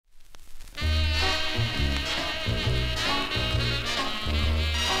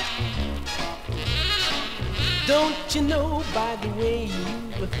Don't you know by the way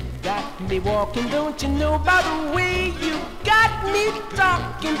you got me walking? Don't you know by the way you got me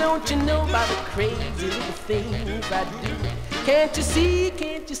talking? Don't you know by the crazy little things I do? Can't you see,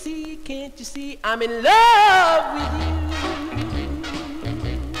 can't you see, can't you see I'm in love with you?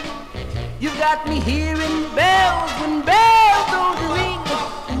 You've got me hearing bells when bells don't ring.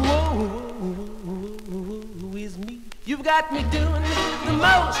 Whoa, whoa, whoa, is me. You've got me doing the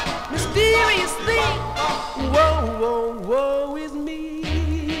most mysterious thing. Whoa, whoa, whoa, is me.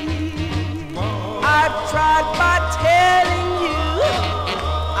 I've tried by telling you,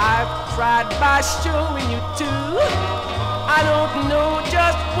 I've tried by showing you too. I don't know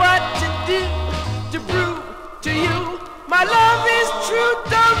just what to do to prove to you my love is true.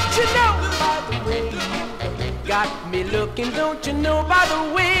 Don't you know by the way you got me looking? Don't you know by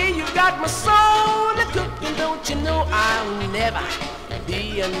the way you got my soul cooking? Don't you know I'll never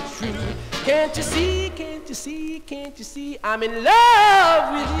be untrue? Can't you see, can't you see, can't you see I'm in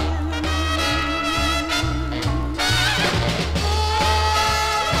love with you?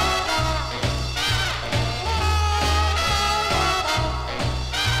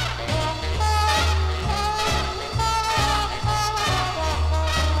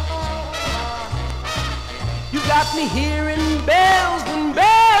 You got me hearing bells when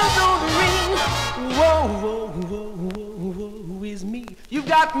bells don't ring. Whoa, whoa, whoa, whoa, whoa, is me. You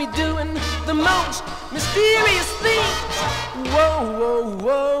got me doing the most mysterious things. Whoa, whoa,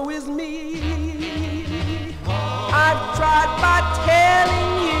 whoa, is me. I've tried by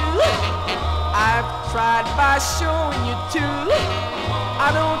telling you, I've tried by showing you too.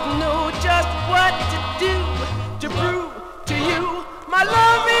 I don't know just what to do to prove to you my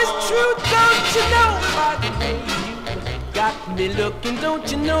love is true. Don't you know by the way you got me looking? Don't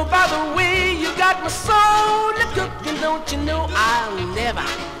you know by the way you got my soul cooking? Don't you know I'll never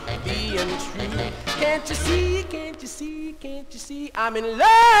be untrue? Can't you see, can't you see, can't you see I'm in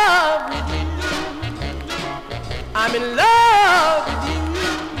love with you? I'm in love with you.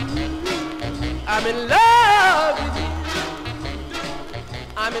 I'm in love with you.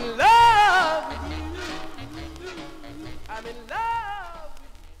 I'm in love with you. I'm in love.